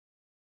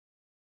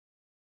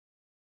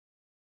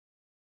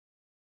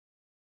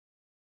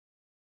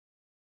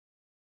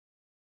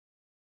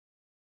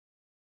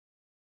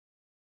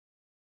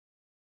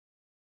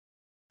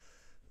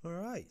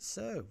Alright,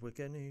 so we're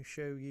going to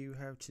show you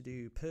how to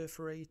do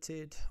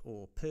perforated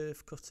or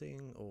perf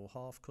cutting or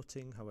half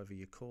cutting, however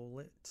you call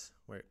it,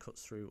 where it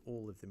cuts through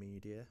all of the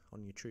media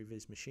on your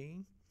TrueVis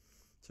machine.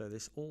 So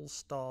this all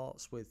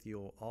starts with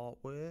your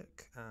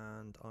artwork,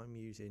 and I'm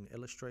using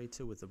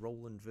Illustrator with the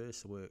Roland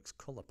TrueVis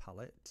colour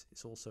palette.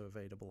 It's also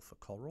available for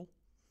Corel.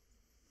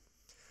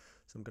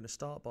 So I'm going to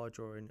start by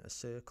drawing a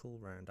circle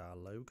around our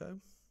logo,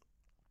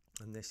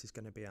 and this is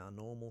going to be our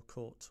normal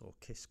cut or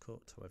kiss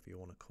cut, however you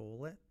want to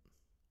call it.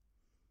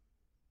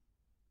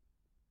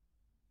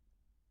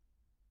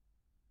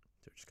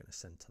 So we're just going to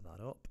centre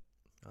that up,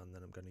 and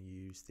then I'm going to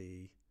use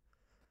the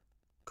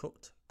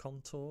cut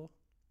contour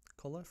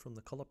colour from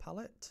the colour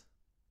palette.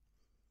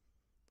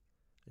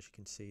 As you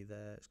can see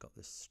there, it's got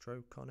this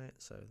stroke on it,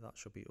 so that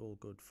should be all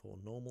good for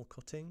normal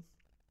cutting.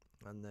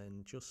 And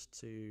then just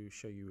to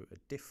show you a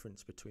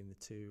difference between the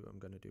two, I'm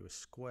going to do a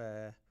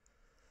square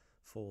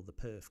for the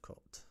perf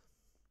cut.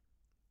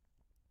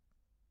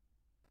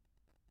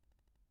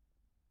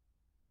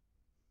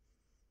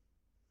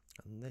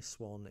 And this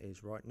one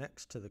is right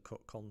next to the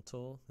cut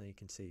contour. There you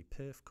can see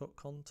perf cut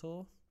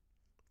contour.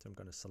 So I'm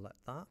going to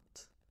select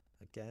that.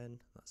 Again,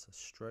 that's a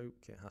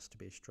stroke. It has to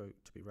be a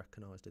stroke to be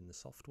recognised in the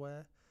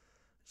software.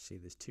 You see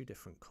there's two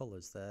different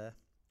colours there.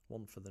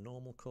 One for the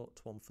normal cut,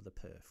 one for the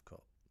perf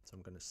cut. So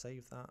I'm going to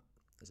save that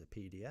as a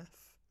PDF.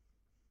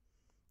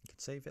 You can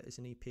save it as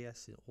an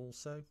EPS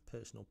also,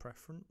 personal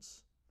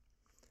preference.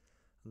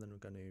 And then we're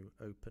going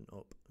to open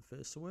up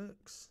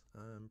VersaWorks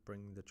and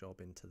bring the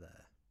job into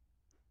there.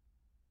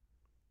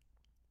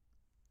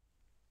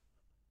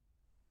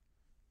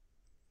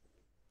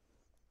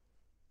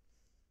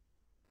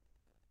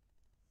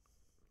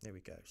 There we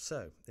go.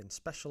 So in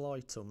special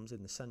items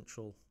in the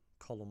central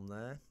column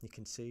there, you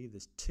can see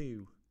there's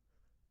two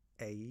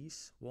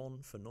A's, one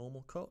for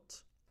normal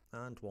cut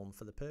and one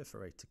for the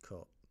perforated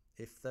cut.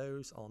 If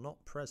those are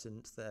not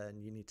present,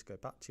 then you need to go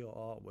back to your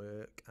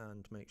artwork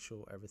and make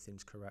sure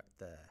everything's correct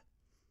there.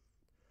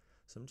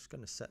 So I'm just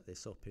going to set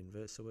this up in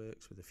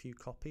VersaWorks with a few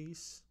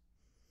copies.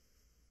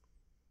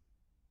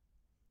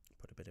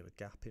 Put a bit of a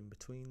gap in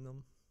between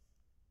them.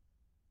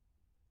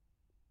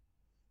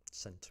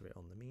 Center it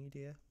on the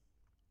media.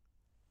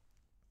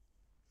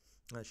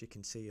 As you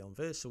can see on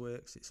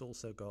VersaWorks, it's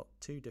also got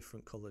two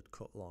different coloured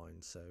cut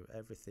lines, so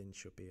everything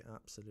should be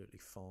absolutely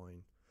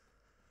fine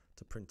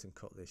to print and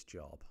cut this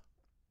job.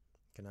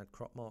 You can add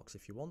crop marks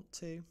if you want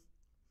to.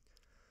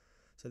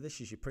 So this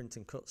is your print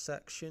and cut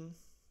section.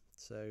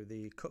 So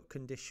the cut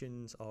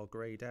conditions are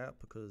greyed out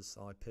because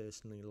I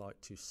personally like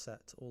to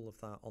set all of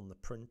that on the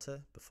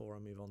printer before I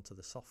move on to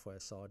the software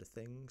side of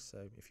things.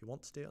 So if you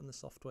want to do it on the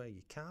software,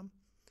 you can.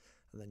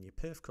 And then your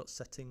perf cut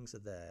settings are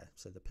there.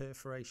 So the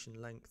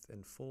perforation length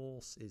and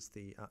force is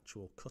the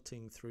actual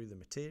cutting through the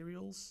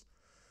materials,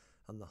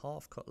 and the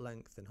half cut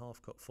length and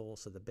half cut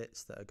force are the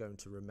bits that are going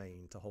to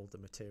remain to hold the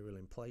material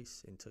in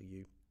place until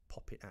you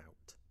pop it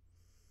out.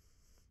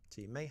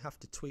 So you may have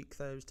to tweak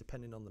those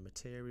depending on the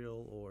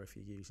material or if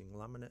you're using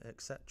laminate,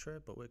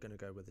 etc., but we're going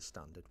to go with the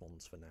standard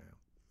ones for now.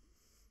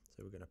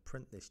 So we're going to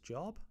print this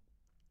job.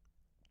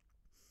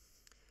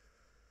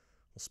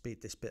 We'll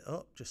speed this bit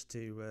up just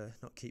to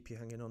not keep you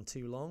hanging on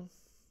too long.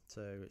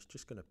 So it's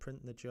just going to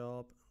print the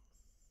job.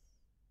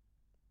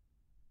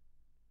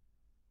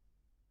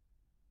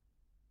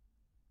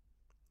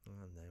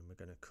 And then we're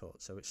going to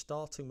cut. So it's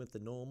starting with the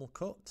normal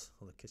cut,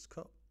 or the kiss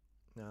cut,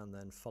 and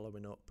then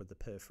following up with the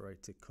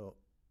perforated cut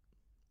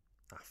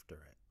after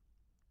it.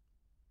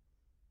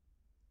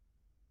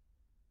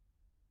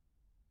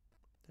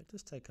 It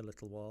does take a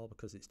little while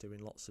because it's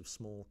doing lots of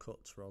small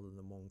cuts rather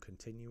than one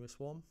continuous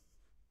one.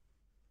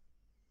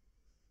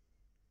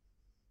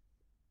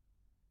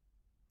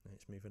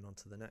 It's moving on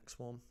to the next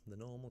one, the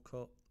normal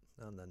cut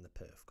and then the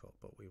perf cut,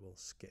 but we will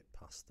skip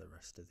past the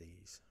rest of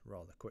these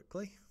rather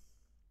quickly.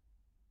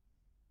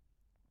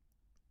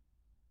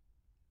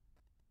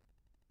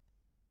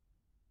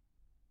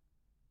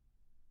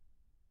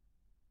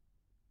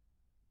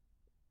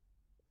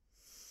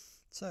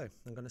 So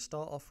I'm going to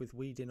start off with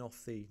weeding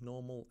off the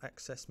normal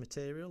excess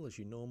material as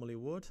you normally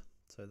would.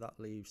 So that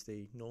leaves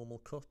the normal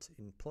cut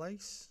in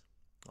place.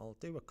 I'll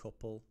do a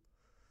couple,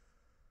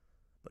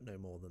 but no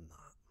more than that.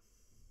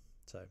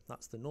 So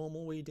that's the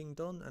normal weeding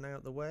done and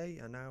out the way,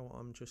 and now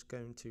I'm just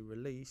going to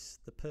release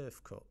the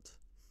perf cut.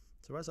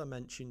 So as I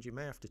mentioned, you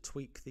may have to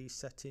tweak these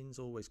settings.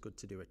 Always good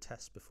to do a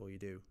test before you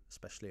do,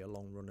 especially a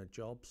long run of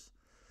jobs.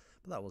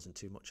 But that wasn't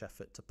too much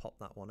effort to pop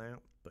that one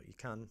out, but you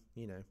can,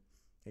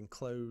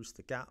 enclose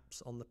the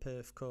gaps on the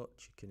perf cut.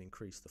 You can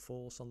increase the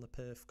force on the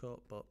perf cut,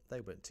 but they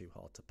weren't too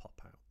hard to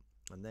pop out.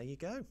 And there you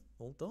go,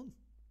 all done.